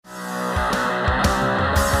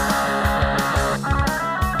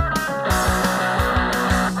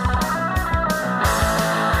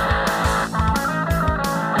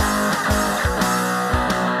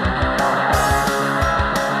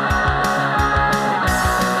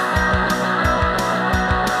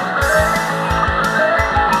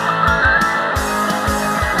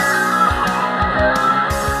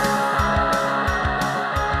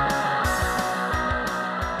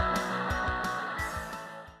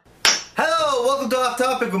welcome to Off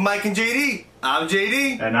Topic with Mike and JD. I'm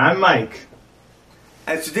JD. And I'm Mike.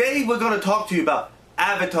 And today we're going to talk to you about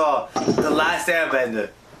Avatar, The Last Airbender.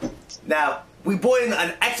 Now, we brought in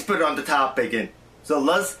an expert on the topic, and so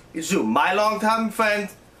let's introduce my longtime friend,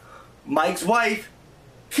 Mike's wife,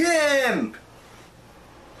 Kim.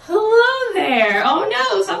 Hello there! Oh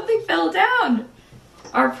no, something fell down!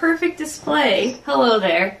 Our perfect display. Hello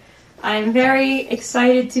there. I'm very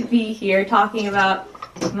excited to be here talking about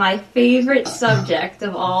my favorite subject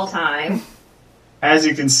of all time. As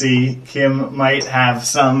you can see, Kim might have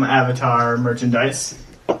some Avatar merchandise.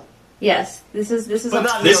 Yes, this isn't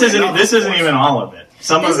even all of it.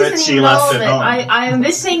 Some of it she left at home. I am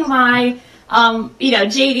missing my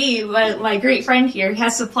JD, my great friend here,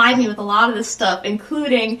 has supplied me with a lot of this stuff,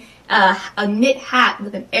 including a knit hat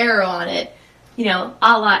with an arrow on it, a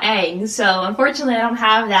la Aang. So unfortunately, I don't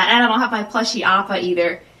have that, and I don't have my plushie Appa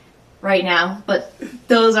either right now. But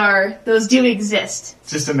those do exist.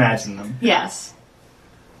 Just imagine them. Yes.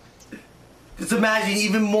 Just imagine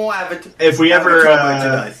even more Avatar. If we ever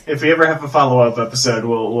have a follow-up episode,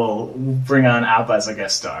 we'll bring on Appa as a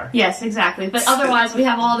guest star. Yes, exactly. But otherwise, we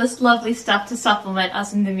have all this lovely stuff to supplement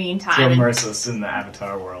us in the meantime. To immerse us in the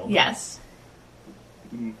Avatar world. Yes.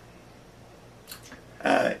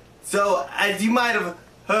 So, as you might have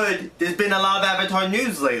heard, there's been a lot of Avatar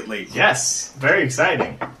news lately. Yes, very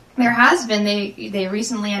exciting. There has been. They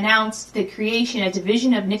recently announced the creation of a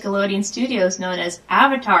division of Nickelodeon Studios known as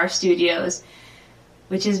Avatar Studios,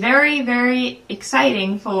 which is very, very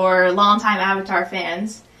exciting for longtime Avatar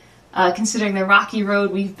fans, considering the rocky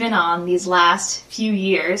road we've been on these last few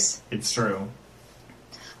years. It's true.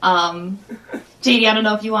 JD, I don't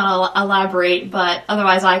know if you want to elaborate, but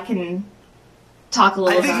otherwise I can talk a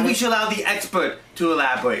little about it. I think we should allow the expert to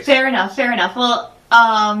elaborate. Fair enough. Well,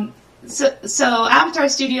 So Avatar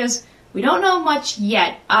Studios, we don't know much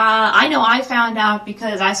yet. I know I found out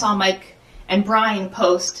because I saw Mike and Brian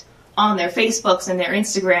post on their Facebooks and their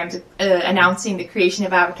Instagrams announcing the creation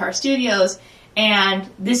of Avatar Studios, and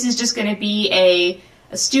this is just going to be a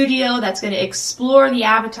studio that's going to explore the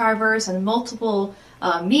Avatarverse and multiple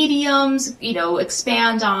mediums,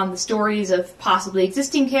 expand on the stories of possibly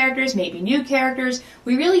existing characters, maybe new characters.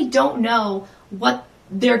 We really don't know what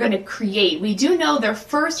they're going to create. We do know their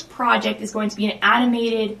first project is going to be an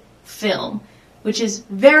animated film, which is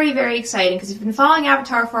very, very exciting, because if you've been following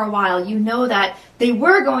Avatar for a while, you know that they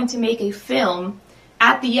were going to make a film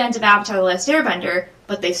at the end of Avatar The Last Airbender,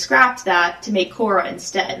 but they scrapped that to make Korra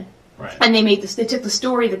instead. Right. And they took the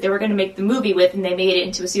story that they were going to make the movie with, and they made it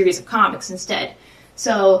into a series of comics instead.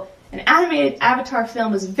 So an animated Avatar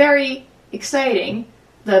film is very exciting,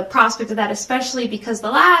 the prospect of that, especially because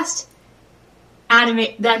the last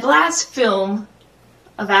film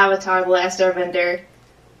of Avatar, The Last Airbender,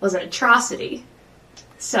 was an atrocity.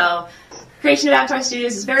 So, creation of Avatar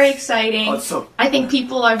Studios is very exciting. Awesome. I think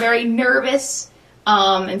people are very nervous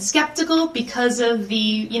and skeptical because of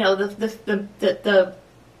the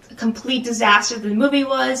complete disaster that the movie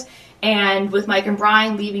was, and with Mike and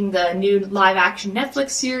Brian leaving the new live-action Netflix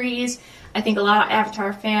series, I think a lot of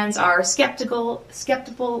Avatar fans are skeptical,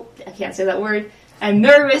 I can't say that word, and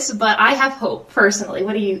nervous, but I have hope, personally.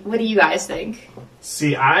 What do you guys think?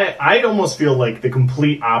 See, I almost feel like the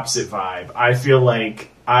complete opposite vibe. I feel like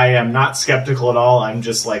I am not skeptical at all. I'm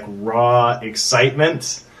just like raw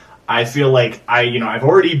excitement. I feel like I've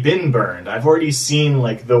already been burned. I've already seen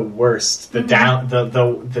like the worst, the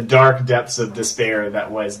dark depths of despair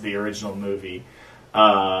that was the original movie.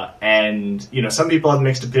 And some people have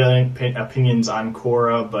mixed opinions on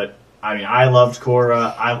Korra, but I loved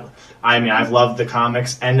Korra. I've loved the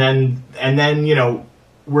comics, and then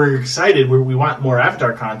we're excited. We want more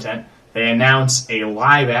Avatar content. They announce a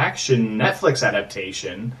live-action Netflix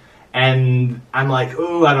adaptation, and I'm like,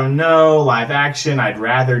 ooh, I don't know, live action. I'd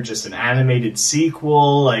rather just an animated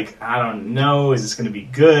sequel. Like, I don't know, is this going to be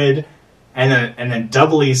good? And then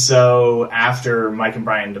doubly so after Mike and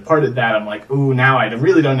Brian departed that, I'm like, ooh, now I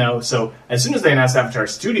really don't know. So as soon as they announced Avatar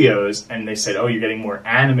Studios and they said, oh, you're getting more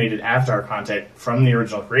animated Avatar content from the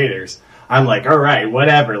original creators, I'm like, all right,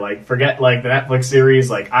 whatever. Like, forget like the Netflix series.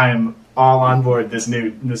 Like, I am all on board this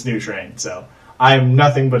new train. So I am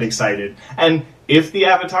nothing but excited. And if the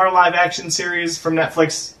Avatar live action series from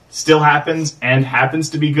Netflix still happens and happens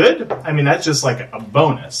to be good, that's just like a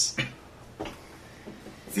bonus.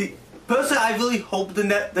 See, personally, I really hope the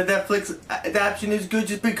Netflix adaptation is good,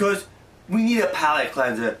 just because we need a palate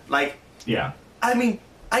cleanser. Like, yeah. I didn't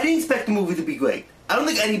expect the movie to be great. I don't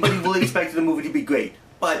think anybody really expected the movie to be great.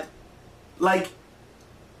 But, like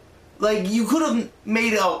you could have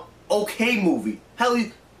made a okay movie. Hell,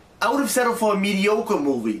 I would have settled for a mediocre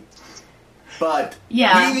movie. but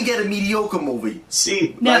Yeah. we didn't get a mediocre movie.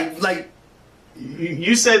 See, No. Like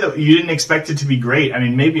you say that you didn't expect it to be great. I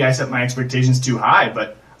mean, maybe I set my expectations too high,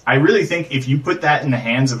 but I really think if you put that in the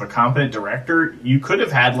hands of a competent director, you could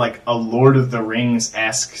have had like a Lord of the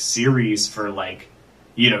Rings-esque series for like,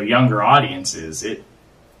 younger audiences.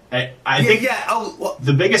 I think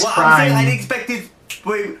the biggest crime. I didn't expect it.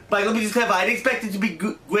 Wait, like, let me just clarify. I didn't expect it to be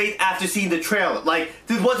great after seeing the trailer. Like,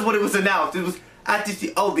 this wasn't what it was announced. It was after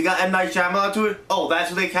they got M. Night Shyamalan to it. Oh, that's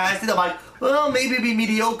what they casted. I'm like, well, maybe it'd be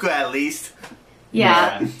mediocre at least.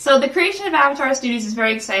 Yeah. So the creation of Avatar Studios is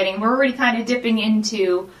very exciting. We're already kind of dipping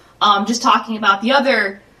into just talking about the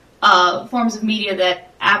other forms of media that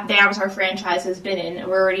the Avatar franchise has been in.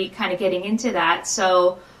 We're already kind of getting into that.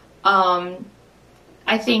 So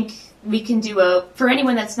I think we can do for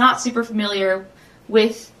anyone that's not super familiar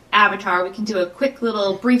with Avatar, we can do a quick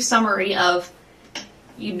little brief summary of,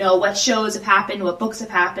 what shows have happened, what books have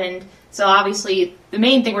happened. So obviously, the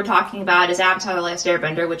main thing we're talking about is Avatar: The Last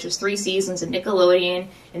Airbender, which was 3 seasons of Nickelodeon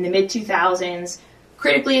in the mid-2000s.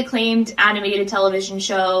 Critically acclaimed animated television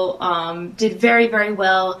show, did very, very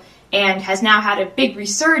well, and has now had a big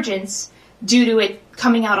resurgence due to it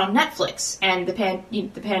coming out on Netflix and the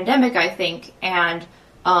pandemic, I think. And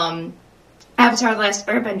Avatar: The Last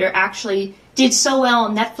Airbender actually did so well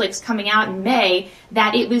on Netflix coming out in May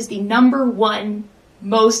that it was the #1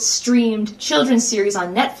 most streamed children's series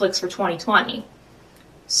on Netflix for 2020.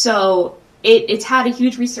 So it's had a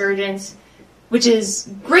huge resurgence, which is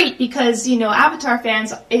great because, Avatar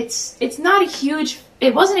fans, it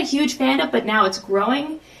wasn't a huge fandom, but now it's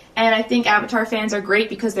growing. And I think Avatar fans are great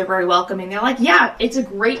because they're very welcoming. They're like, yeah, it's a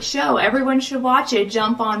great show. Everyone should watch it.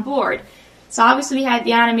 Jump on board. So obviously we had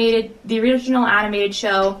the original animated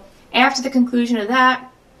show. After the conclusion of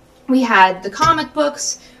that, we had the comic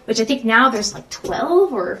books, which I think now there's like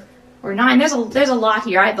 12 or 9. There's a lot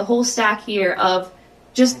here. I have the whole stack here of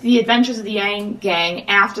just the adventures of the Yang Gang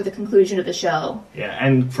after the conclusion of the show. Yeah,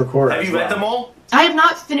 and for Korra. Have you read them all? I have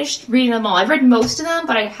not finished reading them all. I've read most of them,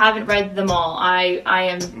 but I haven't read them all. I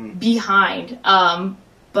am behind.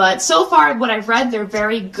 But so far, what I've read, they're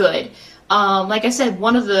very good. Like I said,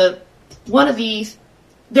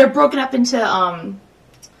 they're broken up into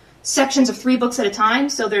sections of 3 books at a time.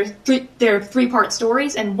 So they're 3-part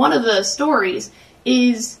stories, and one of the stories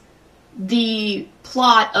is the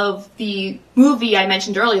plot of the movie I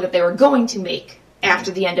mentioned earlier that they were going to make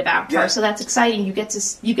after the end of Avatar. Yeah. So that's exciting. You get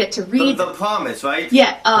to read the Promise, right?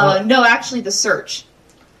 Yeah. No, actually, The Search.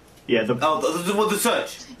 Yeah. The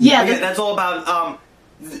Search. Yeah. Okay, that's all about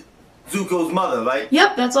Zuko's mother, right?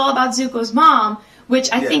 Yep. That's all about Zuko's mom,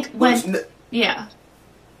 which I think yeah.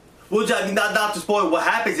 Which, I mean, not to spoil what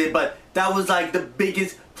happens in, but that was like the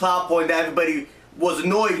biggest plot point that everybody was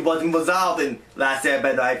annoyed wasn't resolved in Last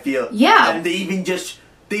Airbender, I feel. Yeah. And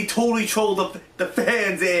they totally trolled the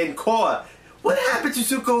fans in Korra. What happened to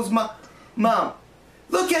Zuko's mom?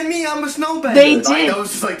 Look at me, I'm a snowbender. They did. That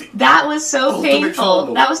was just like that was so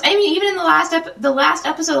painful. Troll. Even in the last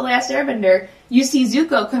episode of Last Airbender, you see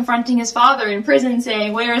Zuko confronting his father in prison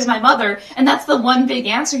saying, "Where is my mother?" And that's the one big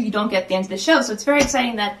answer you don't get at the end of the show. So it's very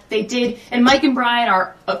exciting that they did. And Mike and Brian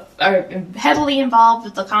are heavily involved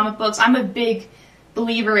with the comic books. I'm a big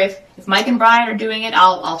believer if Mike and Brian are doing it,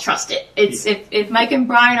 I'll trust it. It's if Mike and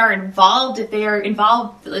Brian are involved, if they are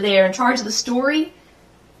involved, they are in charge of the story,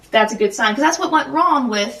 that's a good sign. Because that's what went wrong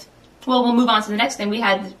with, well, we'll move on to the next thing. We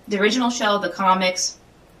had the original show, the comics,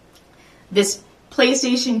 this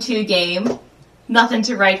PlayStation 2 game, nothing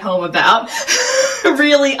to write home about.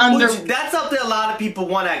 Really that's something a lot of people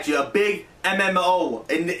want, actually, a big MMO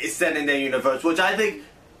set in their universe, which I think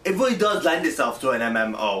it really does lend itself to an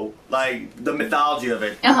MMO, like the mythology of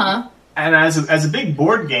it. Uh-huh. And as a big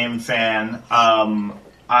board game fan,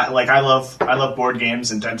 I love board games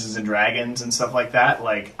and Dungeons and Dragons and stuff like that.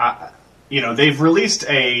 Like, they've released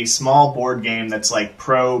a small board game that's like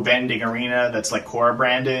pro Vending Arena that's like Korra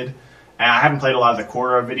branded. And I haven't played a lot of the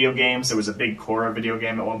Korra video games. There was a big Korra video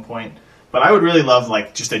game at one point. But I would really love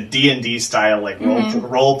like just a D&D style like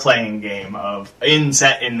role playing game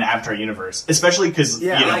set in the Avatar universe, especially because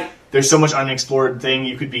there's so much unexplored thing.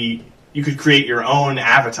 You could create your own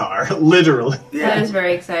avatar, literally. Yeah. That is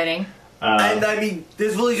very exciting. And I mean,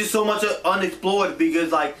 there's really just so much unexplored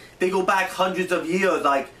because like they go back hundreds of years,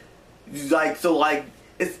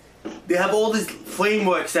 they have all this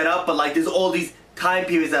framework set up, but like there's all these time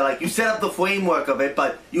periods that like you set up the framework of it,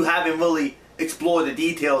 but you haven't really explore the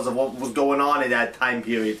details of what was going on in that time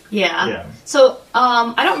period. Yeah. So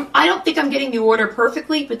I don't think I'm getting the order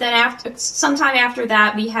perfectly, but then sometime after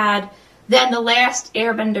that we had then the Last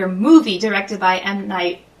Airbender movie directed by M.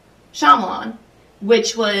 Night Shyamalan,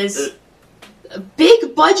 which was a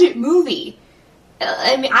big budget movie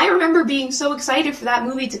I mean, I remember being so excited for that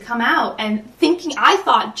movie to come out and thinking, I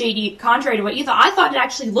thought, JD, contrary to what you thought, I thought it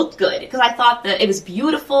actually looked good because I thought that it was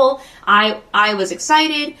beautiful. I was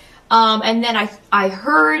excited. And then I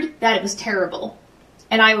heard that it was terrible.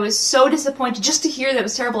 And I was so disappointed just to hear that it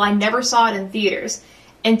was terrible. I never saw it in theaters.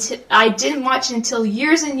 And I didn't watch it until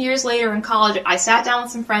years and years later in college. I sat down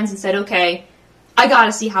with some friends and said, okay, I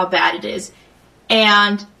gotta see how bad it is.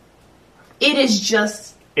 And it is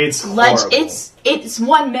just... It's horrible. It's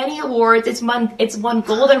won many awards. It's won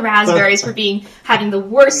Golden Raspberries for having the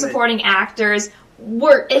worst supporting actors.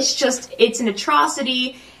 It's an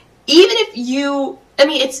atrocity. Even if you... I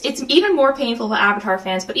mean, it's even more painful for Avatar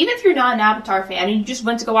fans, but even if you're not an Avatar fan and you just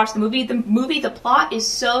went to go watch the movie, the plot is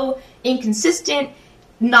so inconsistent,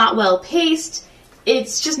 not well paced.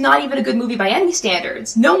 It's just not even a good movie by any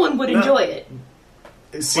standards. No one would enjoy it.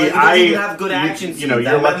 See, you have good action scenes. You know,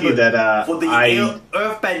 you're lucky that for the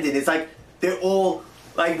earthbending, it's like they're all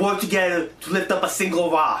like work together to lift up a single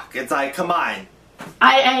rock. It's like, come on.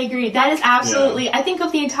 I agree. That is absolutely... Yeah. I think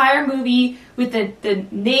of the entire movie with the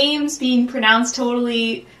names being pronounced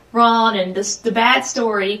totally wrong and the bad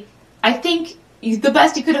story. I think the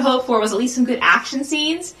best you could have hoped for was at least some good action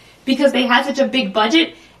scenes because they had such a big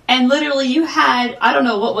budget. And literally you had, I don't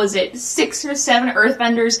know, what was it, 6 or 7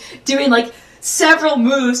 earthbenders doing like several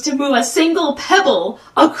moves to move a single pebble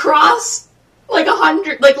across like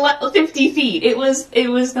 50 feet. It was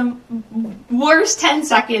the worst 10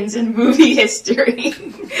 seconds in movie history.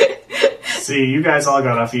 See, you guys all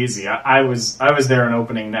got off easy. I was there on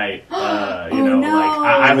opening night.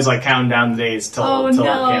 I was like counting down the days till it came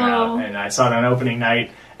out, and I saw it on opening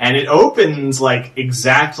night. And it opens like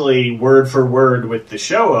exactly word for word with the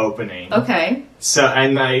show opening. Okay. So,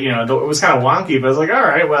 and it was kind of wonky, but I was like, all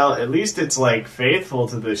right, well, at least it's like faithful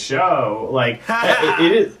to the show. Like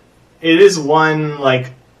it is one,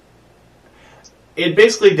 like, it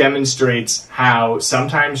basically demonstrates how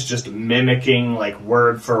sometimes just mimicking, like,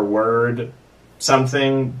 word for word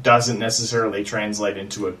something doesn't necessarily translate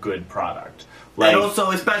into a good product. Like, and also,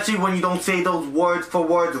 especially when you don't say those words for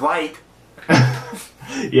words right.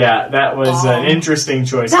 Yeah, that was an interesting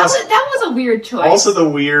choice. That was a weird choice. Also the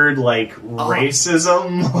weird, like,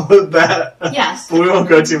 racism that... Yes. We won't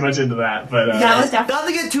go too much into that, but... that was definitely... Not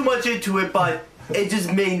to get too much into it, but... It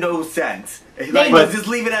just made no sense. Let's just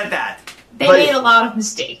leave it at that. They made a lot of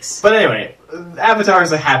mistakes. But anyway, Avatar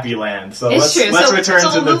is a happy land, so let's return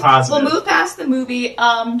to the positive. We'll move past the movie.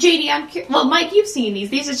 JD, Mike, you've seen these.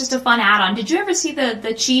 These are just a fun add-on. Did you ever see the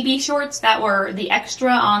Chibi shorts that were the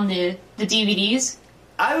extra on the DVDs?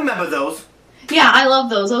 I remember those. Yeah, I love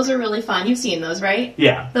those. Those are really fun. You've seen those, right?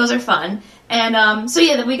 Yeah. Those are fun. And so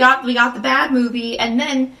yeah, we got the bad movie, and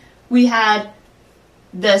then we had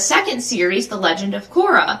the second series, The Legend of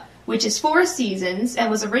Korra, which is 4 seasons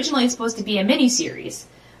and was originally supposed to be a miniseries.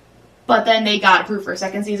 But then they got approved for a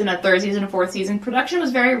second season, a third season, a fourth season. Production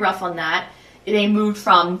was very rough on that. They moved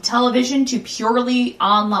from television to purely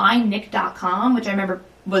online, Nick.com, which I remember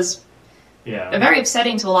was very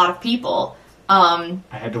upsetting to a lot of people. I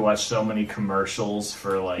had to watch so many commercials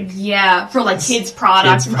for kids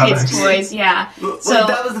products and kids toys. Yeah. Well,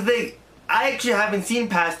 that was the thing. I actually haven't seen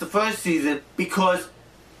past the first season because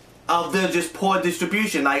of the just poor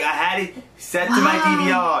distribution. Like, I had it set to my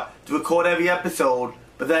DVR to record every episode,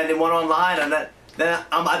 but then it went online, and then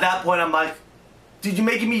at that point I'm like, dude, you're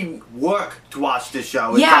making me work to watch this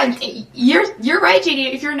show. It's you're right,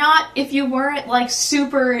 JD. If you weren't like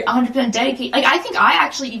super 100% dedicated, like I think I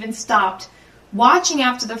actually even stopped watching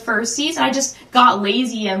after the first season. I just got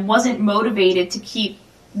lazy and wasn't motivated to keep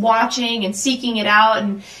watching and seeking it out,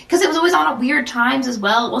 and because it was always on at weird times as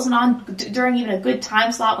well. It wasn't on during even a good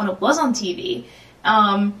time slot when it was on TV.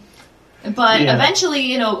 But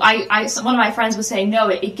eventually, one of my friends was saying, no,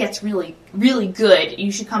 it gets really, really good. You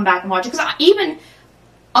should come back and watch it. Because even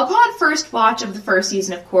upon first watch of the first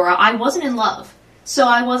season of Korra, I wasn't in love, so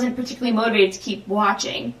I wasn't particularly motivated to keep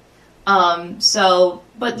watching.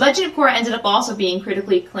 But Legend of Korra ended up also being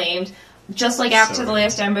critically acclaimed. Just like Avatar The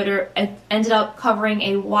Last Airbender, it ended up covering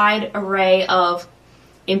a wide array of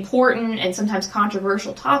important and sometimes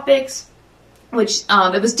controversial topics, which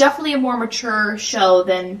it was definitely a more mature show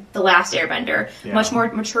than The Last Airbender. Yeah. Much more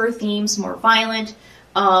mature themes, more violent,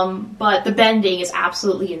 but the bending is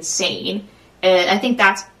absolutely insane. And I think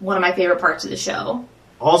that's one of my favorite parts of the show.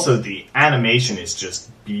 Also, the animation is just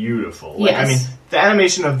beautiful. Like, yes. I mean, the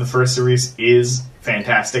animation of the first series is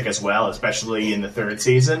fantastic as well, especially in the third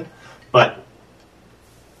season. But,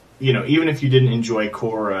 even if you didn't enjoy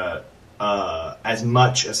Korra as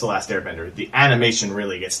much as The Last Airbender, the animation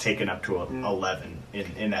really gets taken up to 11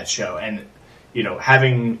 in that show. And,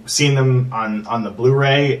 having seen them on the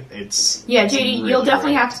Blu-ray, it's JD, really you'll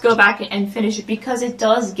definitely great. have to go back and finish it because it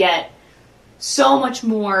does get so much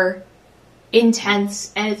more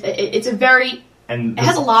intense, and it's a very and it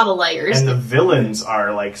has a lot of layers. And the villains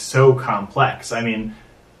are like so complex. I mean,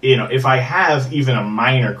 if I have even a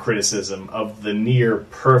minor criticism of the near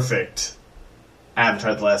perfect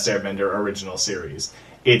Avatar: The Last Airbender original series,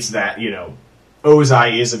 it's that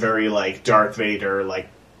Ozai is a very like Darth Vader, like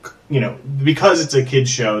because it's a kids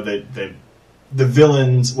show. The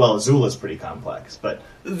villains, well, Azula's pretty complex, but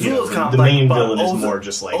Azula's complex, the main but villain is Ozai- more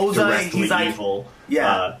just like Ozai, directly he's like- evil.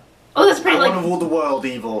 Yeah. That's pretty I like want to rule the world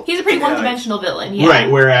evil. he's a pretty Yeah. one-dimensional villain. Yeah. Right,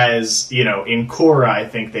 whereas, in Korra, I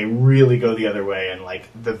think they really go the other way, and, like,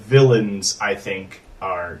 the villains, I think,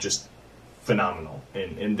 are just phenomenal,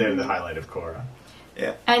 and they're the highlight of Korra.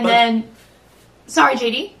 Yeah. And But- then, sorry,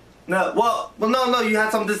 JD. No, no, you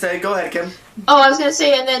had something to say. Go ahead, Kim. Oh, I was gonna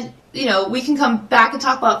say, and then we can come back and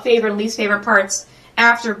talk about favorite and least favorite parts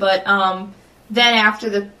after. But then after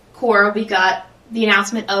the Korra, we got the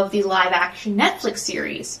announcement of the live-action Netflix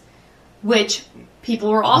series, which people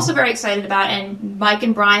were also very excited about. And Mike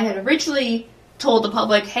and Brian had originally told the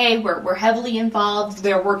public, "Hey, we're heavily involved.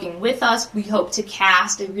 They're working with us. We hope to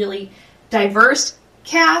cast a really diverse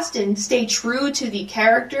cast and stay true to the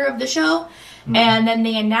character of the show." And then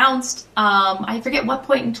they announced, I forget what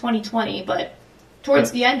point in 2020, but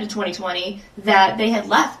towards the end of 2020, that they had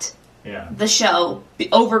left Yeah. the show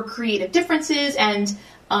over creative differences, and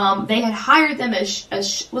they had hired them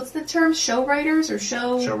as what's the term, show writers or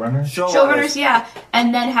Showrunners? showrunners, yeah,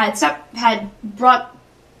 and then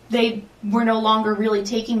they were no longer really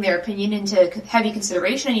taking their opinion into heavy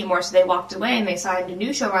consideration anymore, so they walked away and they signed a new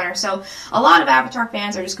showrunner. So a lot of Avatar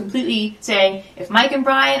fans are just completely saying, if Mike and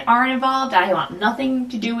Brian aren't involved, I want nothing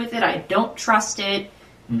to do with it. I don't trust it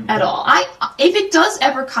at all. If it does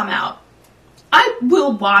ever come out, I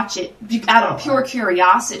will watch it out of pure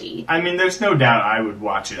curiosity. I mean, there's no doubt I would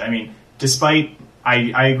watch it. I mean, despite,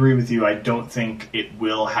 I agree with you, I don't think it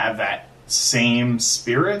will have that same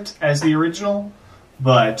spirit as the original.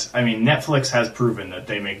 But, I mean, Netflix has proven that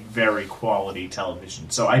they make very quality television.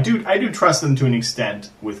 So I do trust them to an extent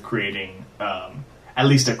with creating at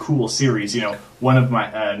least a cool series. One of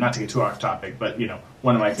my, not to get too off topic, but,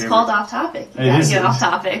 one of my favorite... It's called Off Topic. You It gotta is. get off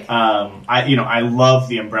topic. I love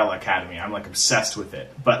the Umbrella Academy. I'm like obsessed with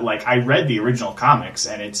it. But like I read the original comics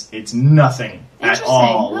and it's nothing at Interesting.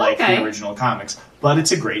 all like Okay. the original comics. But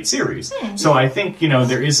it's a great series. So I think,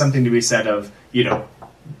 there is something to be said of,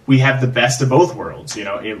 we have the best of both worlds.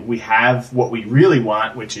 We have what we really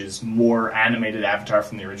want, which is more animated Avatar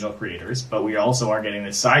from the original creators, but we also are getting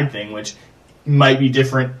this side thing, which might be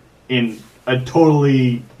different in a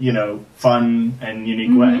totally, fun and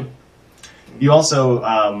unique way. You also,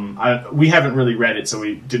 we haven't really read it, so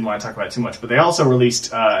we didn't want to talk about it too much, but they also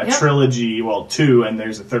released a trilogy, well, 2, and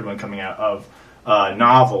there's a third one coming out, of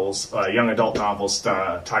novels, young adult novels,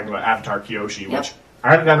 talking about Avatar Kyoshi, which I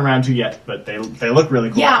haven't gotten around to yet, but they look really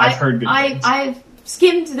cool. Yeah, I've heard good things. I've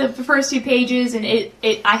skimmed the first 2 pages, and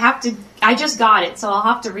I just got it, so I'll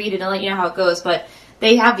have to read it and let you know how it goes, but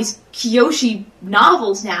they have these Kyoshi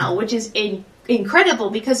novels now, which is incredible,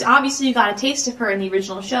 because obviously you got a taste of her in the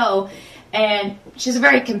original show, and she's a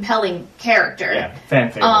very compelling character. Yeah,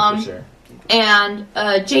 fan favorite for sure. And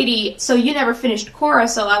JD, so you never finished Korra,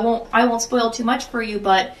 so I won't spoil too much for you,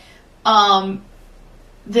 but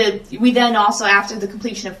we then also, after the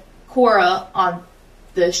completion of Korra on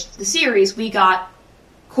the series, we got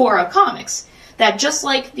Korra comics that, just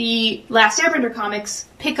like the Last Airbender comics,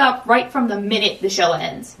 pick up right from the minute the show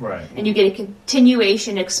ends. Right. And you get a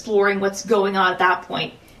continuation exploring what's going on at that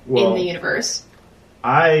point in the universe.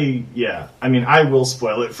 I will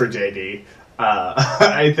spoil it for JD.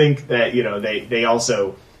 I think that, they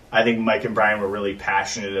also, I think Mike and Brian were really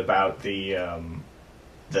passionate about the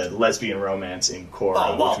lesbian romance in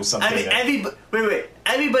Korra, which was something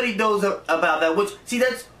everybody knows about that, which, see,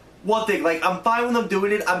 that's one thing. Like, I'm fine with them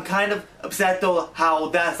doing it. I'm kind of upset, though, how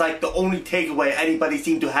that's, like, the only takeaway anybody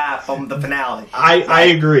seemed to have from the finale. I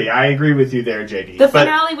agree. I agree with you there, JD. The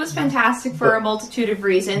finale was fantastic for a multitude of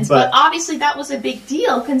reasons, but obviously that was a big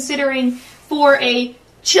deal, considering for a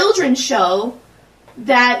children's show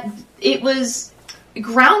that it was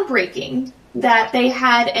groundbreaking that they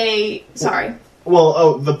had a... Sorry.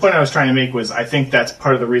 Well, the point I was trying to make was, I think that's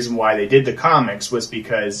part of the reason why they did the comics, was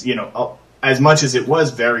because, as much as it was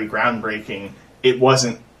very groundbreaking, it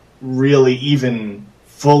wasn't really even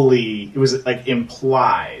fully, it was like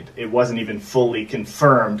implied. It wasn't even fully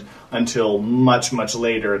confirmed until much, much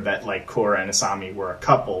later that like Korra and Asami were a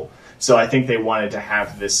couple. So I think they wanted to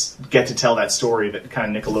have get to tell that story that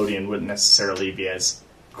kind of Nickelodeon wouldn't necessarily be as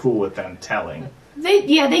cool with them telling. They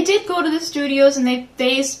did go to the studios and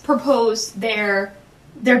they proposed their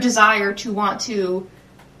desire to want to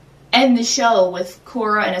end the show with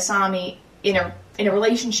Korra and Asami in a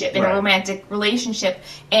relationship, in a romantic relationship,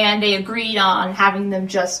 and they agreed on having them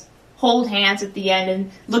just hold hands at the end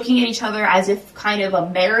and looking at each other as if kind of a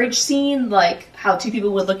marriage scene, like how two people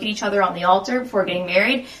would look at each other on the altar before getting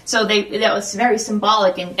married. So that was very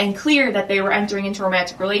symbolic and clear that they were entering into a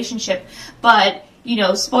romantic relationship. But, you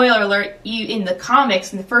know, spoiler alert, in the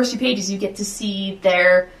comics, in the first few pages, you get to see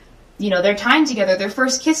their time together, their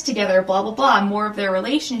first kiss together, blah, blah, blah, more of their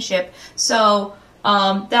relationship. So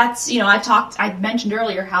that's, you know, I mentioned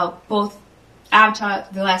earlier how both Avatar,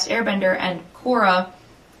 The Last Airbender, and Korra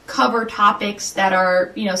cover topics that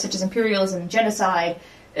are, you know, such as imperialism, genocide,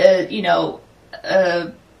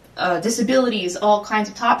 disabilities, all kinds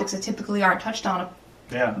of topics that typically aren't touched on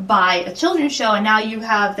by a children's show. And now you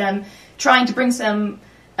have them trying to bring some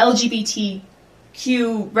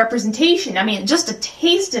LGBTQ representation. I mean, just a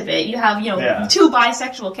taste of it. You have, you know, two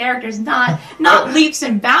bisexual characters, not leaps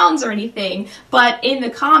and bounds or anything, but in the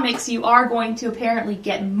comics you are going to apparently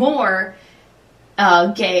get more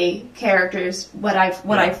gay characters, what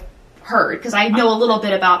I've heard, because I know a little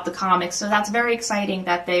bit about the comics, so that's very exciting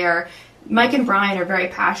that Mike and Brian are very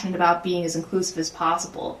passionate about being as inclusive as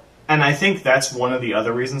possible. And I think that's one of the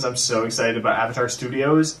other reasons I'm so excited about Avatar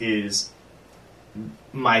Studios is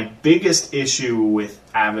my biggest issue with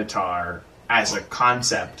Avatar as a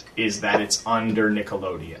concept is that it's under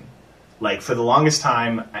Nickelodeon. Like, for the longest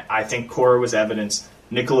time, I think Korra was evidence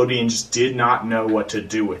Nickelodeon just did not know what to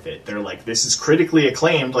do with it. They're like, this is critically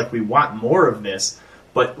acclaimed, like, we want more of this,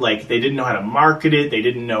 but, like, they didn't know how to market it, they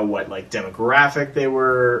didn't know what, like, demographic they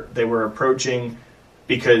were approaching,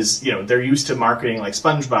 because, you know, they're used to marketing, like,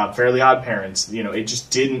 SpongeBob, Fairly Odd Parents, you know, it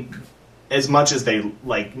just didn't, as much as they,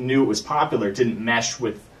 like, knew it was popular, it didn't mesh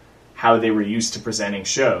with how they were used to presenting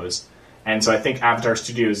shows. And so I think Avatar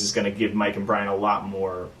Studios is going to give Mike and Brian a lot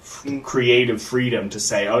more creative freedom to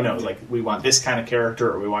say, oh no, like, we want this kind of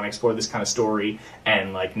character, or we want to explore this kind of story,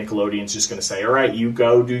 and, like, Nickelodeon's just going to say, all right, you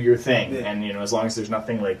go do your thing. Yeah. And, you know, as long as there's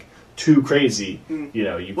nothing, like, too crazy, you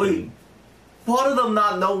know, you can... Part of them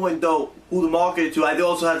not knowing, though, who to market it to, I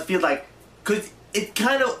also have to feel like, because it's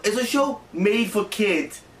a show made for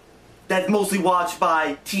kids that's mostly watched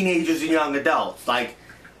by teenagers and young adults, like,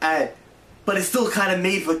 but it's still kind of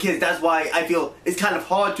made for kids. That's why I feel it's kind of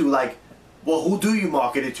hard to, like, well, who do you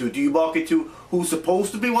market it to? Do you market to who's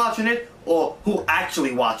supposed to be watching it, or who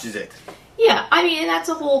actually watches it? Yeah, I mean, and that's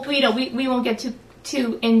a whole, you know, we won't get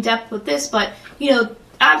too in-depth with this, but, you know,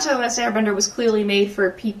 Avatar: The Last Airbender was clearly made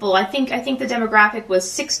for people. I think the demographic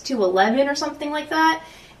was 6 to 11 or something like that.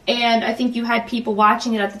 And I think you had people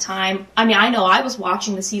watching it at the time. I mean, I know I was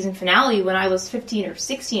watching the season finale when I was 15 or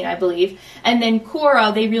 16, I believe. And then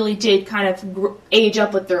Korra, they really did kind of age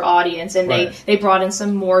up with their audience, and they brought in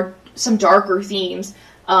some darker themes.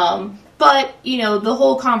 But, you know, the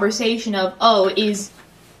whole conversation of, oh, is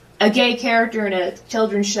a gay character in a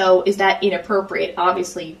children's show, is that inappropriate?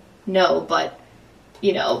 Obviously, no, but,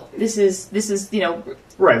 you know, this is, you know...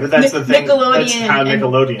 Right, but that's the thing. That's how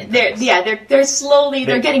Nickelodeon. They're slowly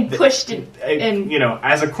they're getting pushed and you know,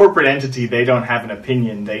 as a corporate entity, they don't have an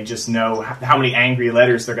opinion. They just know how many angry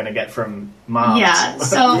letters they're going to get from moms. Yeah.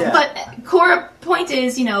 So, but Korra point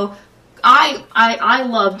is, you know, I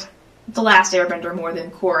loved The Last Airbender more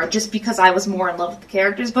than Korra just because I was more in love with the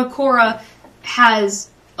characters. But Korra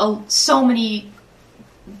has so many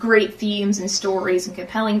great themes and stories and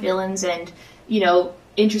compelling villains and, you know,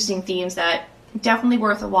 interesting themes that. Definitely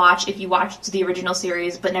worth a watch. If you watched the original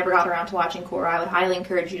series but never got around to watching Korra, I would highly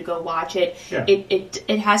encourage you to go watch it. Yeah.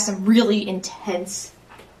 It has some really intense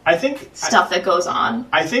stuff that goes on.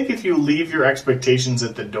 I think if you leave your expectations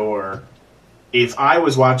at the door, if I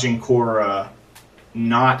was watching Korra,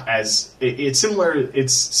 not as it's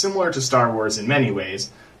similar to Star Wars in many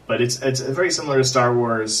ways, but it's very similar to Star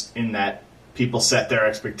Wars in that people set their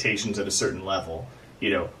expectations at a certain level.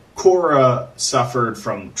 You know, Korra suffered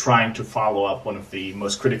from trying to follow up one of the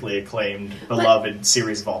most critically acclaimed, beloved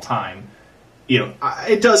series of all time. You know,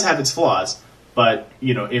 it does have its flaws, but,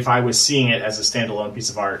 you know, if I was seeing it as a standalone piece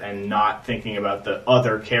of art and not thinking about the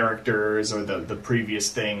other characters or the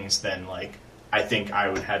previous things, then, like, I think I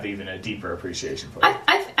would have even a deeper appreciation for it.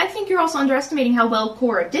 I think you're also underestimating how well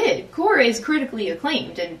Korra did. Korra is critically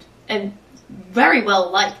acclaimed and very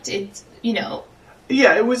well liked. It's, you know...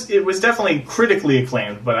 Yeah, it was definitely critically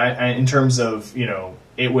acclaimed, but in terms of, you know,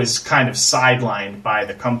 it was kind of sidelined by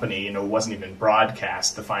the company. You know, it wasn't even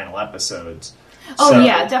broadcast, the final episodes. Oh, so,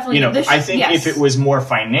 yeah, definitely. You know, I think if it was more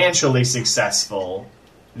financially successful,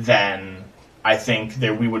 then I think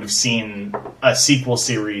that we would have seen a sequel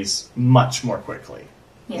series much more quickly.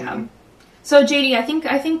 Yeah. So JD,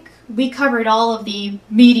 I think we covered all of the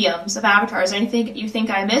mediums of Avatar. Is there anything you think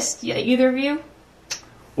I missed? Either of you?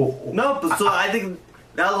 No, but so I think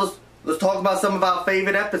now let's talk about some of our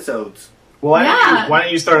favorite episodes. Well, why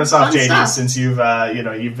don't you start us off, Fun JD, stuff. since you've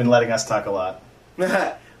been letting us talk a lot.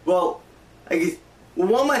 Well, I guess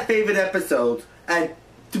one of my favorite episodes, and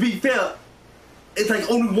to be fair, it's like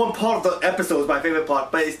only one part of the episode is my favorite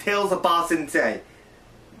part, but it's Tales of Ba Sing Se.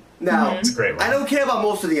 Now, It's a great one. I don't care about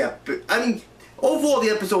most of the episode. I mean, overall the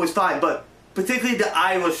episode was fine, but particularly the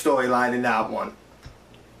Irish storyline in that one.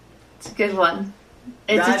 It's a good one.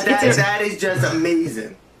 That is just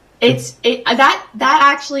amazing. That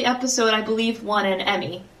actually episode I believe won an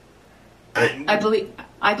Emmy. I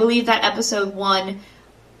believe that episode won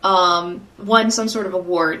some sort of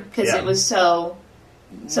award because it was so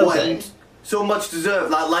good. So much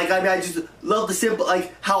deserved. Like I mean, I just love the simple,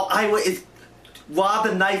 like how Iowa is robbed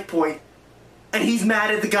a knife point, and he's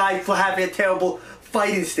mad at the guy for having a terrible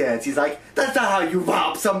fighting stance. He's like, "That's not how you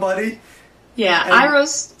rob somebody." Yeah,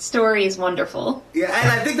 Iroh's story is wonderful. Yeah, and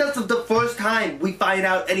I think that's the first time we find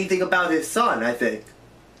out anything about his son. I think.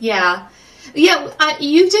 Yeah,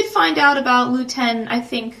 you did find out about Luten, I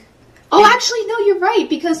think. Oh, actually, no, you're right.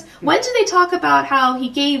 Because when did they talk about how he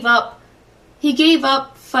gave up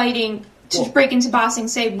fighting to break into Ba Sing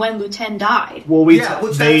Se when Luten died? Well,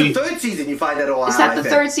 that's the third season. You find that a lot. Is that the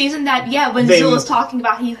third season? When Zula's talking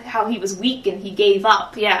about how he was weak and he gave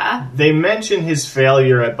up. Yeah. They mention his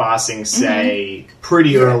failure at Ba Sing Se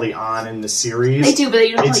pretty early on in the series. They do, but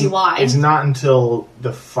they don't tell you why. It's not until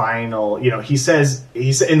the final. He says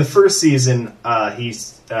in the first season he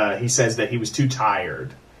says that he was too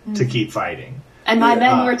tired to keep fighting. And my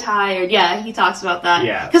men were tired. Yeah, he talks about that.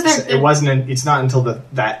 Yeah, because it's not until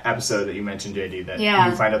that episode that you mentioned, JD, that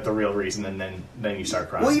you find out the real reason, and then you start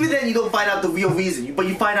crying. Well, even then you don't find out the real reason, but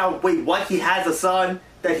you find out, wait, what? He has a son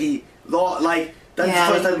that he lost. Like that's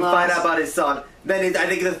the first time you find out about his son. Then I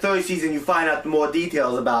think in the third season you find out more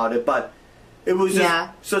details about it. But it was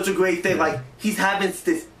just such a great thing. Like he's having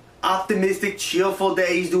this optimistic, cheerful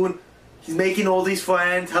day. He's making all these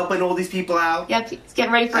friends, helping all these people out. Yep, he's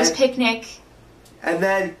getting ready for his picnic. And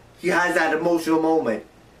then he has that emotional moment.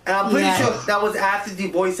 And I'm pretty sure that was after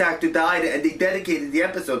the voice actor died and they dedicated the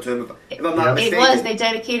episode to him, if I'm not mistaken. It was. They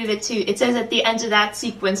dedicated it to... It says at the end of that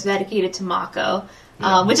sequence, dedicated to Mako.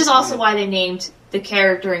 Which is also why they named the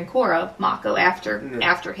character in Korra Mako after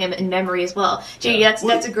him in memory as well. JD,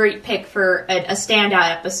 that's a great pick for a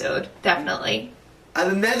standout episode. Definitely.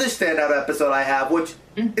 And another standout episode I have, which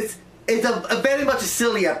it's a very much a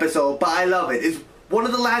silly episode, but I love it. It's one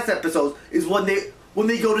of the last episodes is when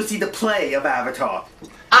they go to see the play of Avatar.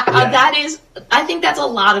 I think that's a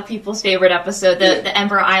lot of people's favorite episode, the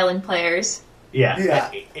Ember Island players. Yeah.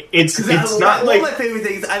 It's not one like... of my favorite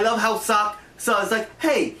things, I love how Sokka is like,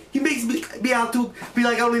 hey, he makes me out to be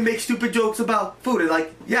like, I only make stupid jokes about food. And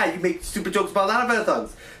like, yeah, you make stupid jokes about a lot of other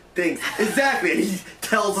things. Exactly. And he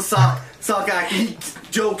tells the Sokka he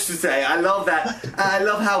jokes to say. I love that. And I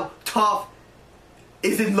love how Toph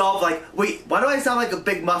is in love, like, wait, why do I sound like a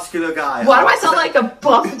big muscular guy? Why do I sound like a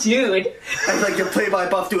buff dude? And like, you're played by a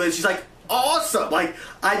buff dude, and she's like, awesome! Like,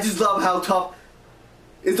 I just love how Toph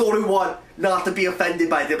is the only one not to be offended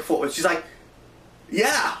by the performance. She's like,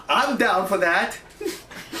 yeah, I'm down for that.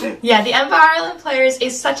 Yeah, the Ember Island Players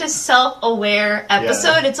is such a self-aware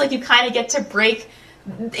episode. It's like you kind of get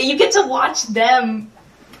to watch them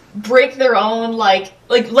break their own,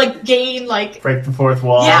 gain, break the fourth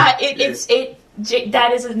wall. Yeah,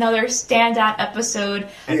 that is another standout episode.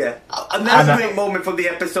 Yeah. Another great moment from the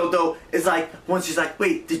episode, though, is like, when she's like,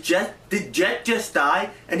 wait, did Jet just die?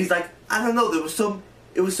 And he's like, I don't know, it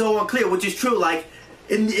was so unclear, which is true, like,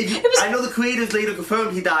 I know the creators later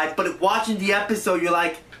confirmed he died, but watching the episode, you're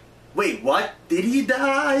like, wait, what? Did he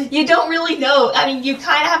die? You don't really know. I mean, you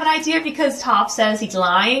kind of have an idea because Toph says he's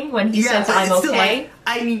lying when he says, I'm okay. Like,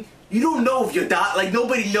 I mean, you don't know if you're dying. Like,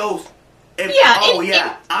 nobody knows if,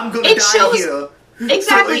 I'm gonna die here.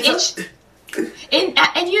 Exactly. So in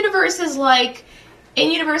universes like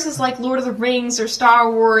Lord of the Rings or Star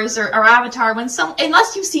Wars or Avatar,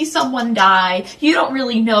 unless you see someone die, you don't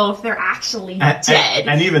really know if they're actually dead.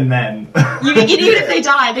 And even then, even if they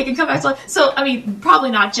die, they can come back to life. So I mean, probably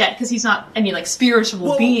not Jet because he's not. I mean, like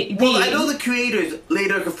spiritual being. Well, I know the creators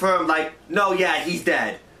later confirmed, like, no, yeah, he's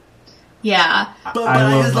dead. Yeah. But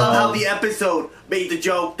I just love how the episode made the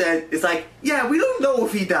joke that it's like, yeah, we don't know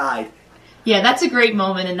if he died. Yeah, that's a great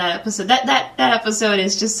moment in that episode. That episode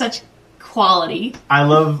is just such quality. I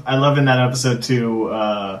love in that episode too.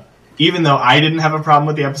 even though I didn't have a problem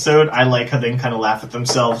with the episode, I like how they kind of laugh at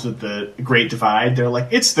themselves with the Great Divide. They're like,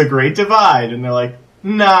 it's the Great Divide. And they're like,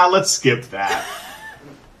 nah, let's skip that.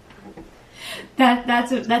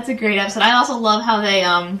 That's a great episode. I also love how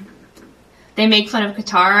they make fun of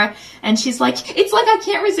Katara, and she's like, it's like I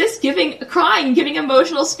can't resist crying and giving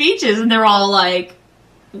emotional speeches, and they're all like,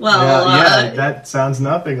 well, that sounds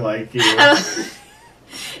nothing like you.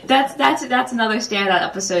 That's another standout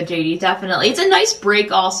episode, JD, definitely. It's a nice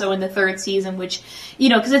break also in the third season, which,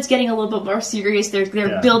 because it's getting a little bit more serious.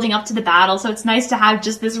 They're building up to the battle, so it's nice to have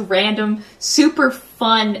just this random, super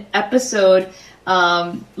fun episode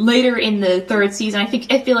later in the third season. I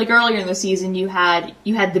feel like earlier in the season you had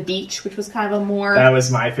the beach, which was kind of a more... That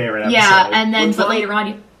was my favorite episode. Yeah, and then, but later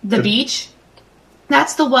on, the beach.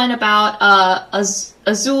 That's the one about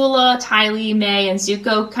Azula, Ty Lee, May, and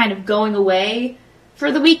Zuko kind of going away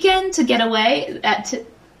for the weekend to get away.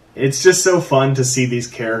 It's just so fun to see these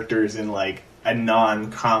characters in, like, a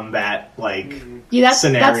non-combat, scenario. That's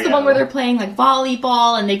the one where they're playing, like,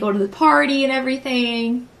 volleyball, and they go to the party and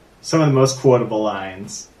everything. Some of the most quotable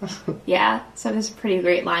lines. Yeah, so there's pretty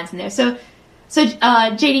great lines in there. So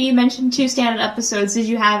JD, you mentioned 2 standout episodes. Did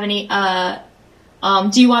you have any,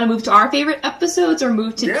 do you want to move to our favorite episodes, or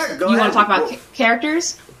move to, go ahead. Want to talk about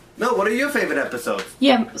characters? No, what are your favorite episodes?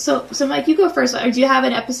 Yeah, so Mike, you go first. Do you have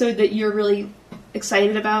an episode that you're really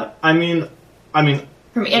excited about? I mean,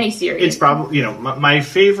 from any series. It's probably, my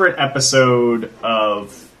favorite episode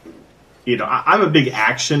of, I'm a big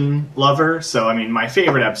action lover, so, my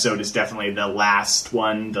favorite episode is definitely the last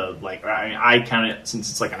one, I count it,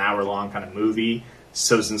 since it's like an hour-long kind of movie,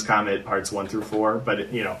 Sozin's Comet, parts 1 through 4, but,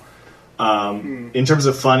 in terms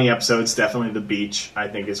of funny episodes, definitely The Beach, I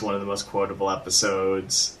think, is one of the most quotable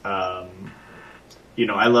episodes. I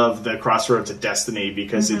love the Crossroads of Destiny,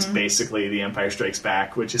 because it's basically The Empire Strikes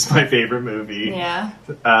Back, which is my favorite movie. Yeah.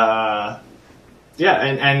 Yeah,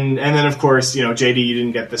 and then, of course, JD, you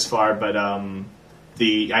didn't get this far, but I'm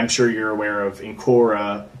sure you're aware of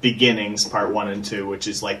Korra Beginnings, part 1 and 2, which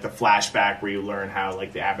is like the flashback where you learn how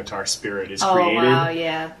the Avatar spirit is created. Oh, wow,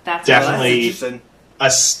 yeah. That's definitely a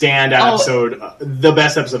standout episode, the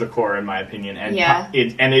best episode of Korra, in my opinion,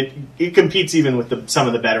 and it competes even with some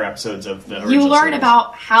of the better episodes of the original You learn series.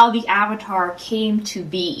 about how the Avatar came to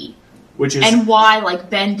be. Which is, and why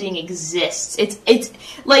bending exists. It's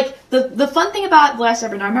like the fun thing about The Last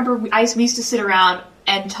Airbender. I remember we used to sit around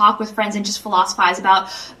and talk with friends and just philosophize about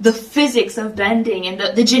the physics of bending and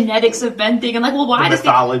the genetics of bending, and why does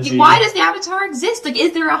the Avatar exist?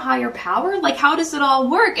 Is there a higher power? How does it all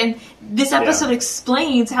work? And this episode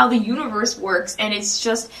explains how the universe works, and it's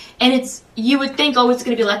you would think, oh, it's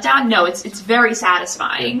going to be let down. No, it's very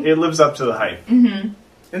satisfying. It lives up to the hype. Mm-hmm.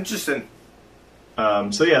 Interesting.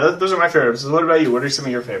 So yeah, those are my favorites. What about you? What are some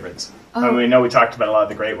of your favorites? I know we talked about a lot of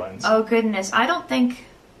the great ones. Oh goodness, I don't think.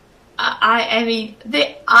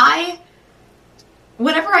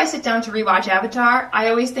 Whenever I sit down to rewatch Avatar, I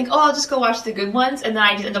always think, I'll just go watch the good ones, and then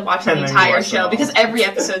I just end up watching the entire show because every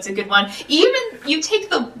episode's a good one. Even you take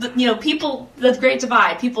the people, the Great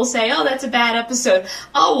Divide. People say, oh, that's a bad episode.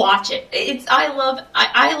 I'll watch it. I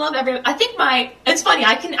love every. I think it's funny.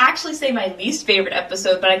 I can actually say my least favorite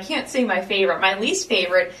episode, but I can't say my favorite. My least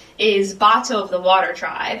favorite is Bato of the Water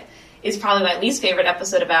Tribe. Is probably my least favorite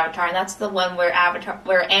episode of Avatar, and that's the one where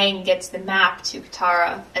Aang gets the map to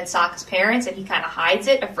Katara and Sokka's parents, and he kind of hides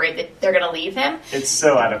it, afraid that they're going to leave him. It's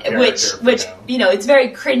so out of character. Which it's very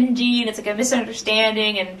cringy, and it's like a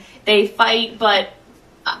misunderstanding, and they fight, but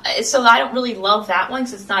so I don't really love that one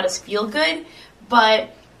because it's not as feel good. But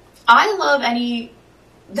I love any.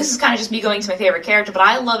 This is kind of just me going to my favorite character, but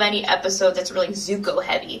I love any episode that's really Zuko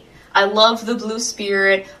heavy. I love the Blue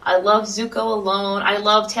Spirit. I love Zuko alone. I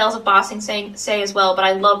love Tales of Ba Sing Se as well, but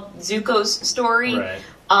I love Zuko's story. Right.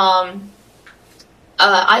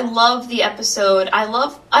 I love the episode. I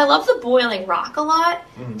love the Boiling Rock a lot.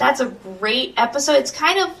 Mm-hmm. That's a great episode. It's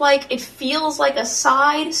kind of it feels like a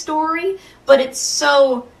side story, but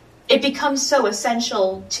it becomes so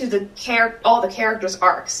essential to all the characters'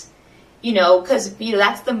 arcs. Because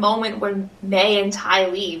that's the moment when May and Ty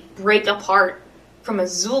Lee break apart from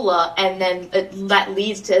Azula, and then that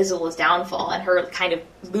leads to Azula's downfall and her kind of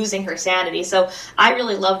losing her sanity. So I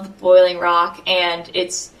really love the Boiling Rock, and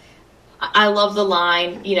I love the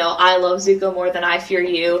line, I love Zuko more than I fear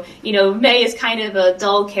you. May is kind of a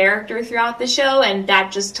dull character throughout the show, and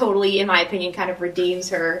that just totally, in my opinion, kind of redeems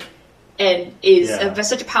her and is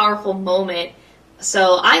such a powerful moment.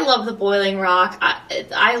 So I love the Boiling Rock.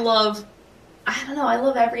 I love I don't know, I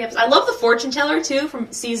love every episode. I love the fortune teller too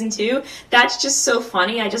from season 2. That's just so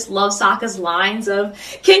funny. I just love Sokka's lines of,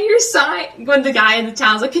 can your sign, when the guy in the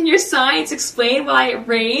town's like, can your signs explain why it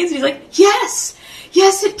rains? And he's like, yes,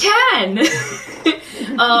 it can.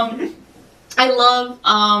 I love,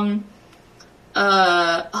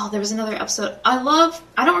 there was another episode. I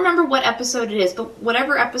don't remember what episode it is, but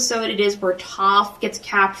whatever episode it is where Toph gets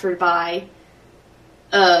captured by,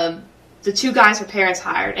 the 2 guys her parents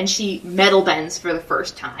hired, and she metal bends for the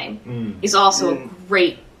first time, is also a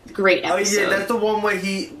great episode. Oh yeah, that's the one where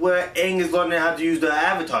Aang is learning how to use the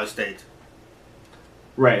Avatar state.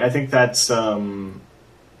 Right, I think that's,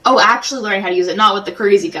 actually learning how to use it, not with the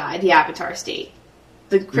crazy guy, the Avatar state.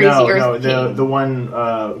 The crazy Earth King. the one,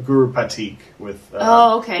 Guru Patik with,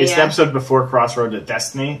 it's the episode before Crossroad to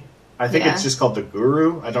Destiny. I think it's just called The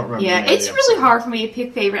Guru. I don't remember. Yeah, it's really hard for me to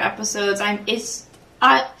pick favorite episodes.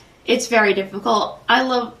 It's very difficult. I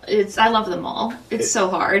love them all. It's so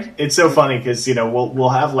hard. It's so funny because, we'll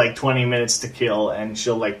have like 20 minutes to kill, and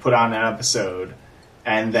she'll like put on an episode,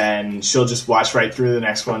 and then she'll just watch right through the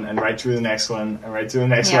next one, and right through the next one, and right through the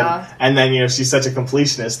next one. And then, she's such a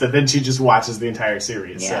completionist that then she just watches the entire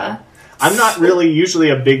series. Yeah. So I'm not really usually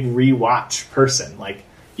a big rewatch person. Like,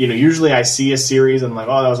 usually I see a series and I'm like,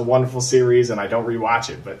 oh, that was a wonderful series, and I don't rewatch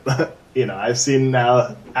it. But, I've seen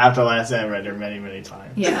now After Last Airbender many, many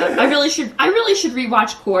times. Yeah, I really should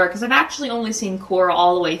rewatch Korra, because I've actually only seen Korra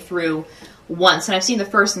all the way through once, and I've seen the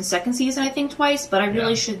first and second season, I think, twice, but I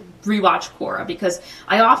really should rewatch Korra, because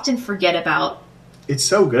I often forget about... It's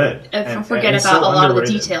so good. I forget about a lot of the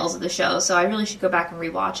details of the show, so I really should go back and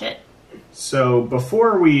rewatch it. So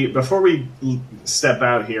before we step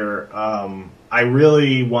out here, I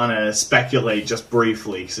really want to speculate just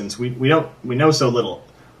briefly, since we know so little.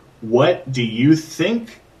 What do you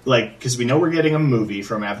think, because we know we're getting a movie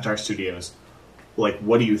from Avatar Studios,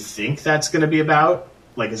 what do you think that's going to be about?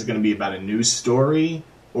 Is it going to be about a new story,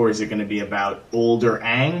 or is it going to be about older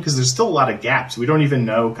Aang? Because there's still a lot of gaps. We don't even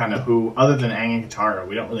know kind of who, other than Aang and Katara,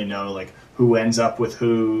 we don't really know, who ends up with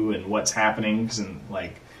who and what's happening. Because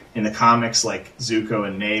in the comics, Zuko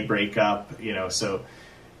and Nei break up, so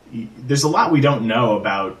there's a lot we don't know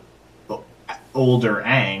about older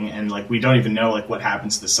Aang, and we don't even know what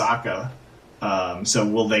happens to Sokka. So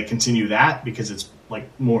will they continue that because it's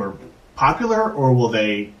more popular, or will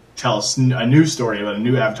they tell us a new story about a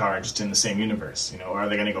new Avatar just in the same universe? Or are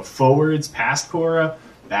they going to go forwards past Korra,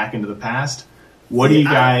 back into the past? What do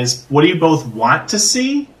you both want to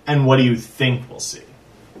see, and what do you think we'll see?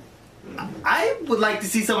 I would like to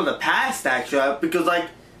see some of the past, actually, because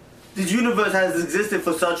this universe has existed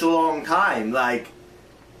for such a long time.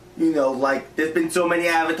 There's been so many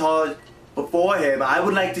Avatars before him. I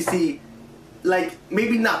would like to see,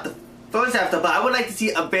 maybe not the first Avatar, but I would like to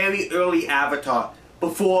see a very early Avatar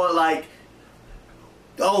before, the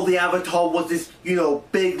Avatar was this,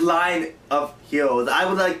 big line of heroes. I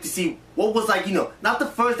would like to see what was, not the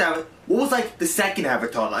first Avatar, what was, the second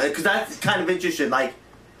Avatar, because that's kind of interesting,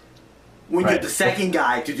 when you're the second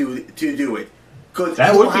guy to do it.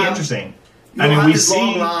 That would be interesting.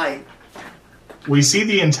 We see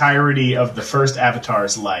the entirety of the first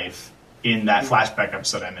Avatar's life in that flashback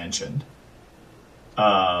episode I mentioned.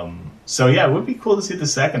 So yeah, it would be cool to see the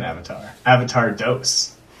second Avatar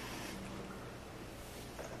Dose.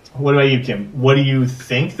 What about you, Kim? What do you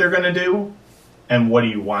think they're going to do, and what do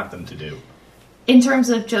you want them to do? In terms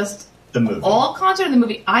of just the movie, all content of the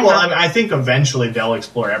movie, I think eventually they'll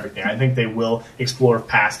explore everything. I think they will explore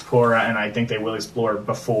past Korra, and I think they will explore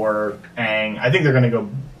before Aang. I think they're going to go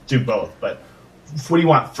do both, but what do you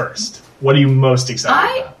want first? What are you most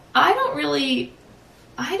excited about? I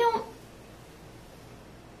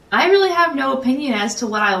really have no opinion as to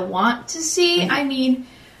what I want to see. Mm-hmm. I mean,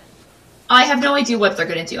 I have no idea what they're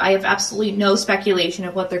going to do. I have absolutely no speculation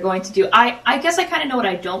of what they're going to do. I guess I kind of know what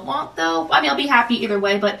I don't want, though. I mean, I'll be happy either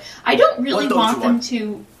way, but I don't really want them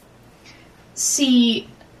to see...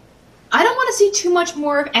 I don't want to see too much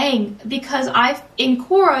more of Aang, because in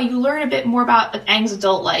Korra, you learn a bit more about Aang's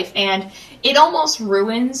adult life, and it almost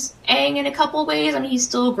ruins Aang in a couple ways. I mean, he's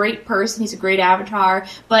still a great person, he's a great Avatar,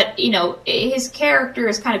 but, his character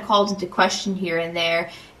is kind of called into question here and there,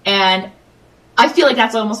 and I feel like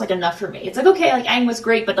that's almost enough for me. It's okay, Aang was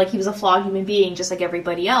great, but he was a flawed human being just like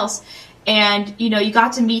everybody else, and, you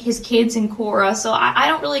got to meet his kids in Korra, so I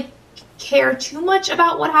don't really care too much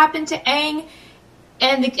about what happened to Aang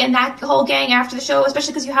and that whole gang after the show,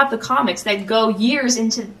 especially because you have the comics that go years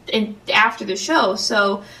after the show.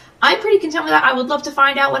 So I'm pretty content with that. I would love to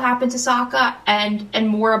find out what happened to Sokka and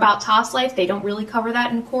more about Toph's life. They don't really cover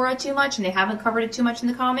that in Korra too much, and they haven't covered it too much in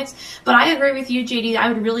the comics. But I agree with you, JD.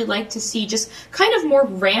 I would really like to see just kind of more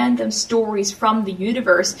random stories from the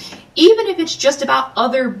universe, even if it's just about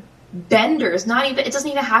other benders. It doesn't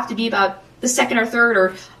even have to be about the second or third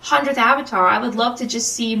or 100th Avatar. I would love to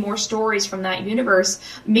just see more stories from that universe.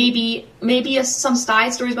 Maybe some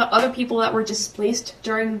side stories about other people that were displaced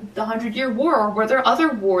during the 100-Year War, or were there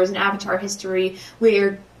other wars in Avatar history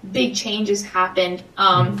where big changes happened.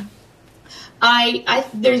 You're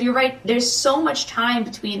right. There's so much time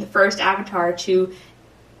between the first Avatar to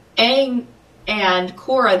Aang and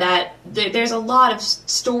Korra that there's a lot of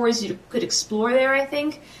stories you could explore there, I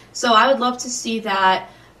think. So I would love to see that.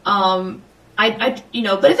 But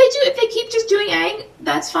if they keep just doing Aang,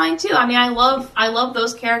 that's fine too. I mean, I love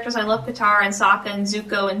those characters. I love Katara and Sokka and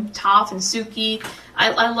Zuko and Toph and Suki.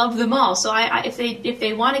 I love them all. So if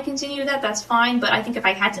they want to continue that, that's fine. But I think if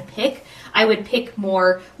I had to pick, I would pick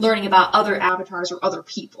more learning about other avatars or other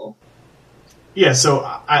people. Yeah, so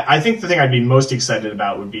I think the thing I'd be most excited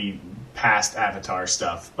about would be past Avatar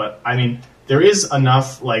stuff. But I mean, there is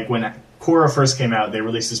enough, like when Korra first came out, they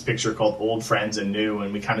released this picture called Old Friends and New,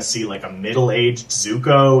 and we kind of see like a middle-aged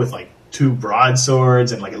Zuko with like 2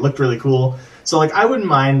 broadswords, and like it looked really cool. So like I wouldn't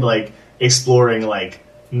mind like exploring like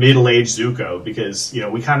middle-aged Zuko, because, you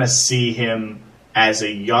know, we kind of see him as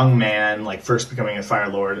a young man, like first becoming a Fire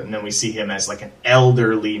Lord, and then we see him as like an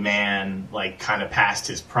elderly man, like kind of past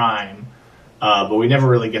his prime. But we never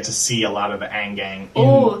really get to see a lot of the Aang Gang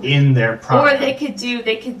in their prime. Or they could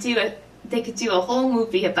do a whole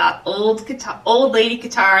movie about old lady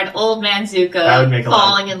Katara and old man Zuko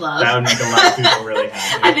falling in love. That would make a lot of people really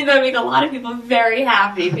happy. I think that would make a lot of people very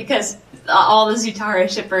happy, because all the Zutara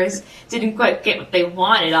shippers didn't quite get what they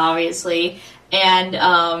wanted, obviously. And,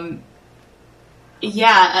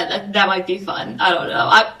 that might be fun. I don't know.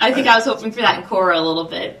 I think I was hoping for that in Korra a little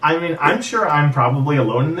bit. I mean, I'm sure I'm probably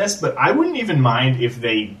alone in this, but I wouldn't even mind if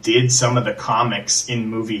they did some of the comics in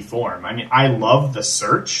movie form. I mean, I love The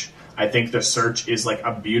Search. I think The Search is like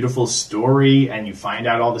a beautiful story, and you find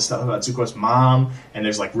out all this stuff about Zuko's mom, and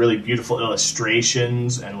there's like really beautiful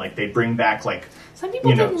illustrations, and like they bring back like some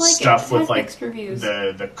people didn't like stuff it. with like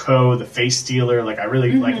the face stealer. Like I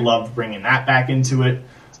really like loved bringing that back into it.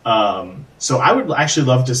 So I would actually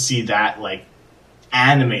love to see that like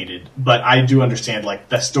animated, but I do understand like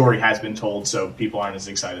the story has been told, so people aren't as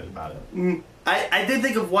excited about it. I did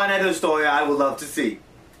think of one other story I would love to see.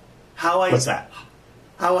 What's that?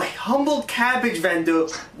 How a humble cabbage vendor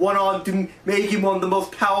went on to make him one of the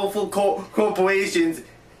most powerful corporations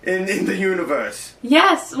in the universe.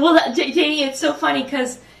 Yes, well, JD, it's so funny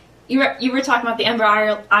because you were talking about the Ember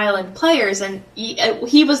Island players, and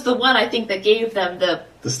he was the one, I think, that gave them the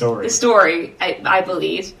story. The story, I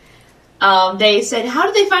believe. They said, "How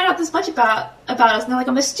did they find out this much about us?" And they're like,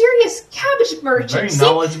 "A mysterious cabbage merchant, very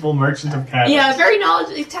knowledgeable merchant of cabbage." Yeah, very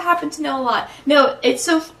knowledgeable. To happen to know a lot. No, it's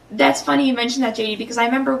so. That's funny you mentioned that, JD, because I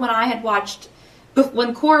remember when I had watched,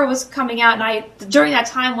 when Korra was coming out, and during that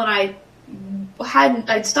time when I'd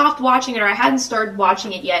stopped watching it, or I hadn't started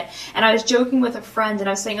watching it yet, and I was joking with a friend, and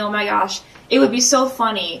I was saying, "Oh my gosh, it would be so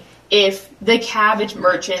funny if the cabbage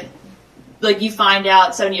merchant, like you find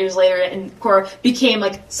out 7 years later, and Korra became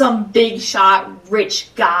like some big shot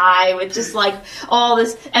rich guy with just like all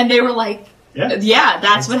this," and they were like, Yeah,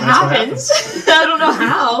 that's what happens. I don't know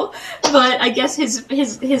how, but I guess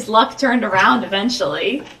his luck turned around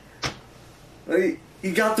eventually.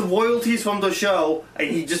 He got the royalties from the show, and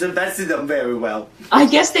he just invested them very well. I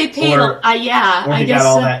guess they paid. Or he I guess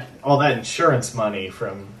got all that insurance money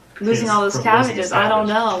from losing all those cabbages. I don't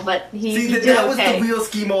know, but he did that okay. was the real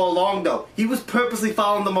scheme all along, though. He was purposely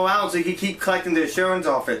following them around so he could keep collecting the insurance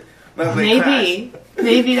off it. Maybe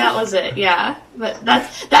that was it. Yeah, but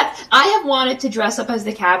that I have wanted to dress up as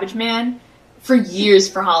the Cabbage Man for years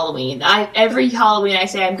for Halloween. Every Halloween I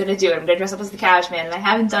say I'm going to do it. I'm going to dress up as the Cabbage Man, and I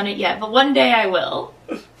haven't done it yet, but one day I will.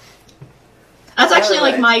 That's actually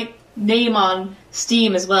like my name on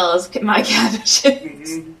Steam as well as my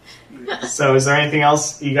cabbages. So is there anything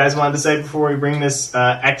else you guys wanted to say before we bring this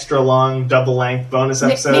extra long, double-length bonus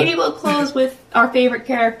episode? Maybe we'll close with our favorite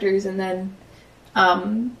characters, and then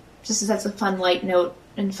just as that's a fun light note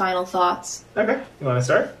and final thoughts. Okay. You want to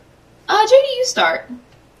start? JD, you start.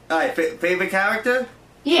 Alright, favorite character?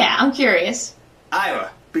 Yeah, I'm curious. Iroh.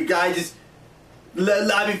 Because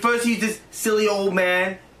first he's this silly old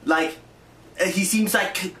man, like, he seems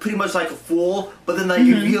like pretty much like a fool, but then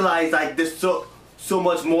you realize like there's so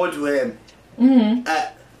much more to him.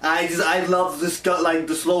 I love the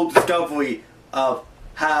slow discovery of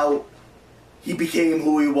how he became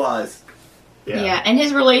who he was. Yeah, and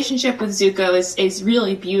his relationship with Zuko is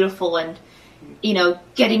really beautiful, and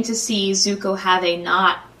getting to see Zuko have a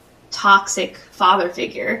not toxic father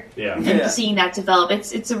figure, and seeing that develop,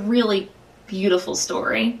 it's a really beautiful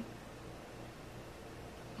story.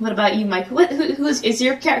 What about you, Mike? Who is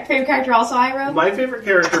your favorite character? Also, Iroh. My favorite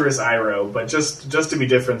character is Iroh, but just to be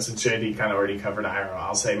different, since JD kind of already covered Iroh,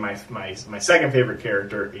 I'll say my second favorite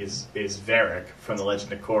character is Varric from The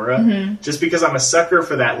Legend of Korra. Just because I'm a sucker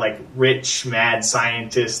for that like rich, mad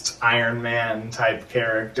scientist, Iron Man type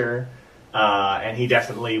character, and he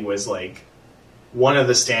definitely was like one of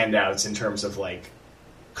the standouts in terms of like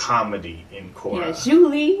comedy in Korra. Yeah,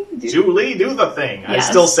 Julie, do the thing. Yes. I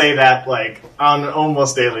still say that like on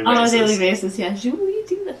almost daily basis. On a daily basis, yeah. Julie,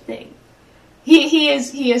 do the thing. He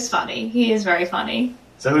is funny. He is very funny.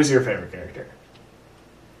 So who's your favorite character?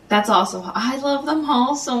 That's also, I love them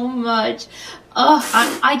all so much. If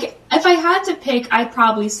I had to pick, I'd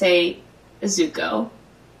probably say Zuko.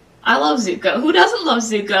 I love Zuko. Who doesn't love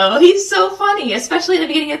Zuko? He's so funny, especially at the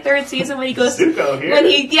beginning of third season when he goes Zuko here.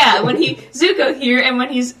 Zuko here, and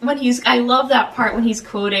when he's I love that part when he's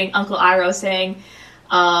quoting Uncle Iroh saying,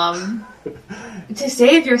 "To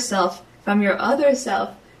save yourself from your other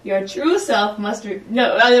self, your true self must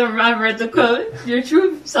no, I don't remember the quote. Your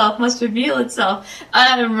true self must reveal itself."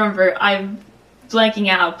 I don't remember. I'm blanking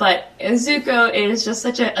out, but Zuko is just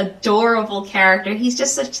such an adorable character. He's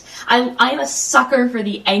just such... I'm a sucker for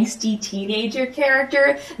the angsty teenager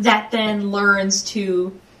character that then learns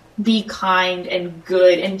to be kind and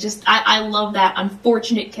good, and just I love that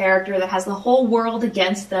unfortunate character that has the whole world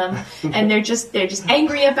against them, and they're just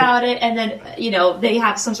angry about it, and then they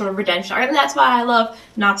have some sort of redemption arc, and that's why I love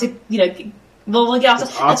not to we'll get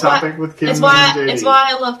off topic with Kim. It's why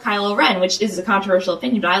I love Kylo Ren, which is a controversial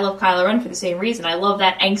opinion, but I love Kylo Ren for the same reason. I love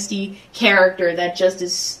that angsty character that just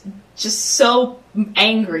is just so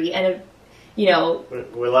angry, and we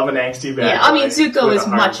love an angsty bad Yeah, I mean Zuko is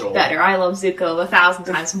much goal. better. I love Zuko 1,000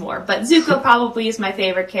 times more, but Zuko probably is my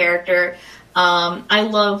favorite character. I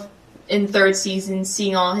love in third season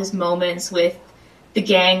seeing all his moments with the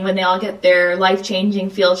gang when they all get their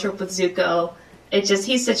life-changing field trip with Zuko.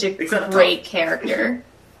 He's such a great character.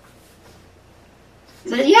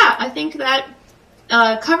 So yeah, I think that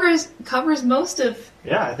covers most of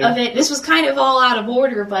it. This was kind of all out of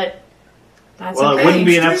order, but that's okay. Well, it wouldn't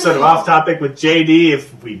be an episode of Off Topic with JD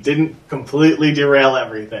if we didn't completely derail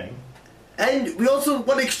everything. And we also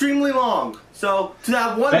went extremely long. So to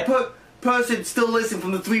have one person still listen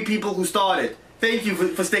from the 3 people who started, thank you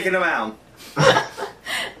for sticking around.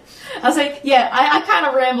 I was like, I kind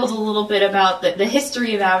of rambled a little bit about the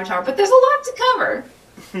history of Avatar, but there's a lot to cover.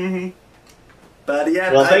 But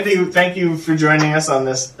yeah. Well, thank you for joining us on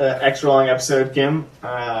this extra long episode, Kim.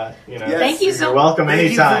 Thank you so much. You're welcome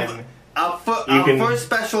anytime. Our first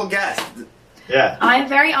special guest. Yeah. I'm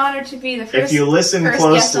very honored to be the first. If you listen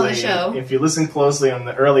guest on the show. If you listen closely on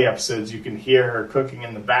the early episodes, you can hear her cooking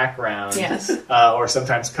in the background. Yes. Or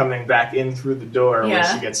sometimes coming back in through the door when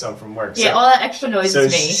she gets home from work. Yeah, all that extra noise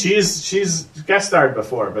is me. She's guest starred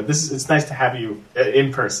before, but it's nice to have you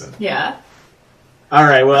in person. Yeah. All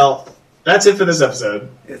right. Well, that's it for this episode.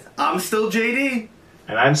 Yes, I'm still JD.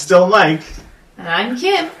 And I'm still Mike. And I'm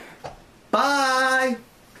Kim. Bye.